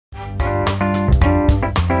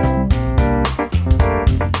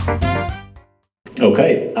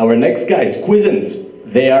Okay, our next guys, Quizens.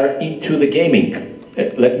 They are into the gaming.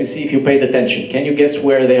 Let me see if you paid attention. Can you guess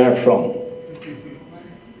where they are from?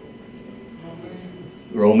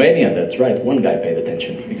 Romania, that's right. One guy paid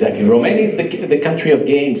attention. Exactly. Romania is the country of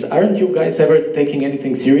games. Aren't you guys ever taking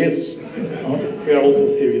anything serious? We are also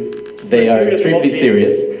serious. They are extremely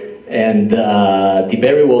serious. And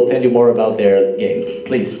Tiberiu will tell you more about their game.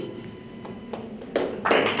 Please.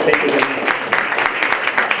 Thank you, Daniel.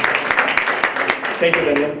 Thank you,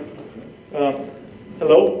 Daniel.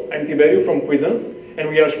 Hello, I'm Tiberiu from Quizens, and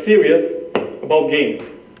we are serious about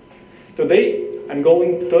games. Today, I'm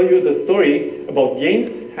going to tell you the story about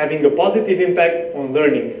games having a positive impact on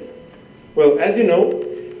learning. Well, as you know,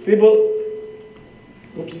 people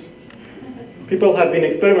have been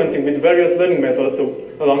experimenting with various learning methods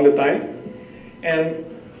along the time, and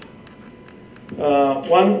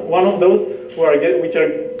one of those which are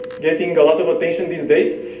getting a lot of attention these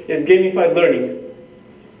days is gamified learning.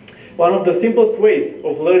 One of the simplest ways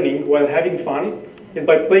of learning while having fun is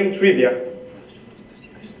by playing trivia.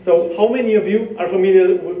 So, how many of you are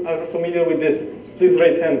familiar with this? Please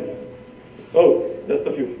raise hands. Oh, just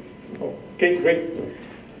a few. Oh, okay, great.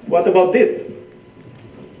 What about this?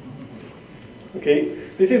 Okay,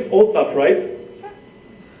 this is old stuff, right?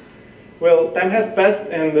 Well, time has passed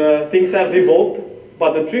and things have evolved,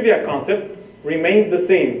 but the trivia concept remained the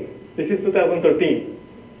same. This is 2013.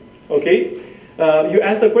 Okay, you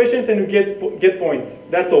answer questions and you get points.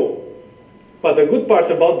 That's all. But the good part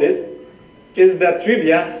about this is that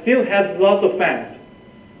trivia still has lots of fans,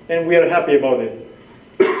 and we are happy about this.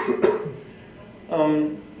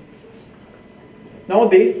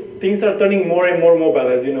 Nowadays, things are turning more and more mobile,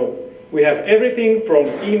 as you know. We have everything from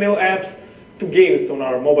email apps to games on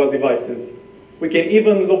our mobile devices. We can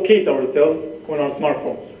even locate ourselves on our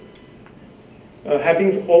smartphones.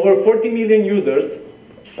 Having over 40 million users,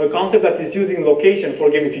 a concept that is using location for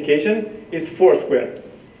gamification is Foursquare.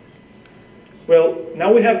 Well,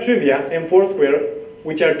 now we have trivia and Foursquare,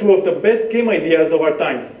 which are two of the best game ideas of our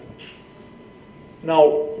times. Now,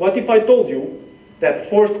 what if I told you that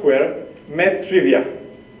Foursquare met trivia?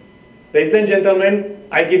 Ladies and gentlemen,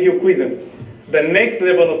 I give you Quizens, the next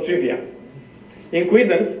level of trivia. In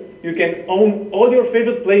Quizens, you can own all your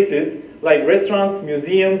favorite places like restaurants,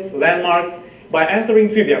 museums, landmarks by answering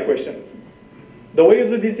trivia questions. The way you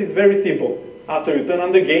do this is very simple. After you turn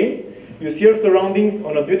on the game, you see your surroundings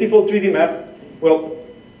on a beautiful 3D map. Well,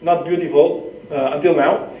 not beautiful until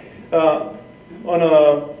now. On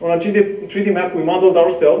a 3D map, we modeled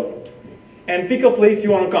ourselves and pick a place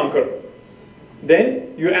you want to conquer.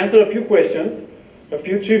 Then you answer a few questions, a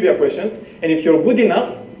few trivia questions, and if you're good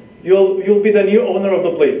enough, you'll be the new owner of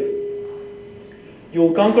the place.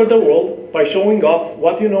 You'll conquer the world by showing off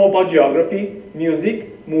what you know about geography, music,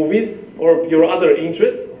 movies, or your other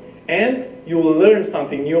interests, and you will learn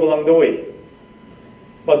something new along the way.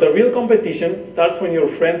 But the real competition starts when your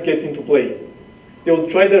friends get into play. They will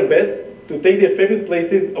try their best to take their favorite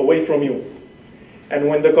places away from you. And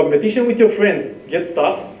when the competition with your friends gets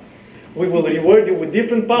tough, we will reward you with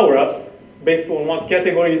different power-ups based on what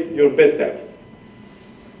categories you're best at.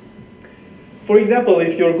 For example,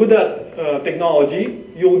 if you're good at technology,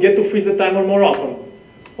 you'll get to freeze the timer more often.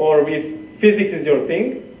 Or if physics is your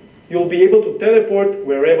thing, you'll be able to teleport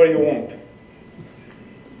wherever you want.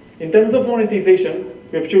 In terms of monetization,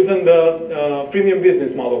 we've chosen the premium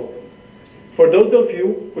business model. For those of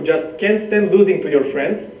you who just can't stand losing to your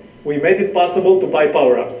friends, we made it possible to buy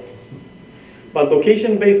power-ups. But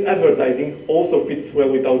location-based advertising also fits well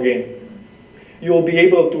with our game. You'll be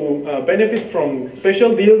able to benefit from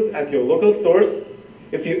special deals at your local stores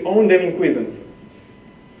if you own them in Quizens.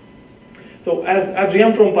 So as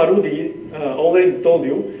Adrian from Parudi already told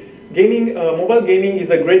you, mobile gaming is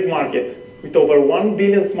a great market. With over 1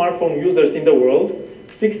 billion smartphone users in the world,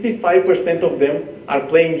 65% of them are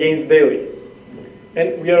playing games daily.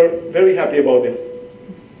 And we are very happy about this.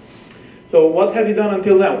 So what have you done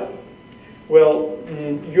until now? Well,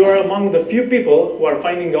 you are among the few people who are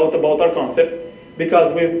finding out about our concept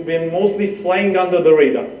because we've been mostly flying under the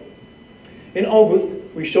radar. In August,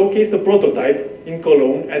 we showcased a prototype in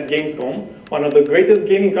Cologne at Gamescom, one of the greatest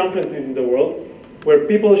gaming conferences in the world, where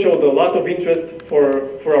people showed a lot of interest for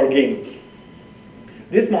our game.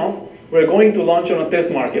 This month, we're going to launch on a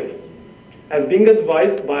test market. As being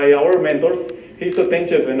advised by our mentors, Hristo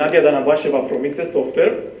Tenchev and Nadia Danabasheva from XS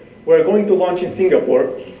Software, we're going to launch in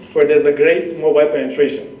Singapore, where there's a great mobile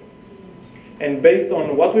penetration. And based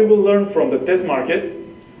on what we will learn from the test market,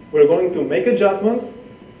 we're going to make adjustments,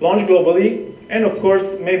 launch globally, and of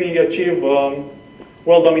course, maybe achieve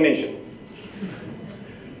world domination.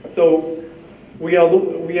 So we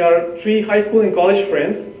are 3 high school and college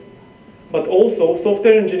friends but also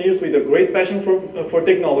software engineers with a great passion for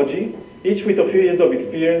technology, each with a few years of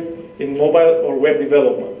experience in mobile or web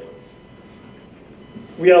development.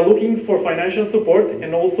 We are looking for financial support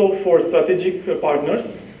and also for strategic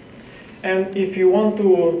partners. And if you want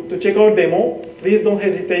to check our demo, please don't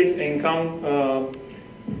hesitate and come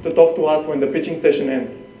to talk to us when the pitching session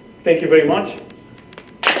ends. Thank you very much.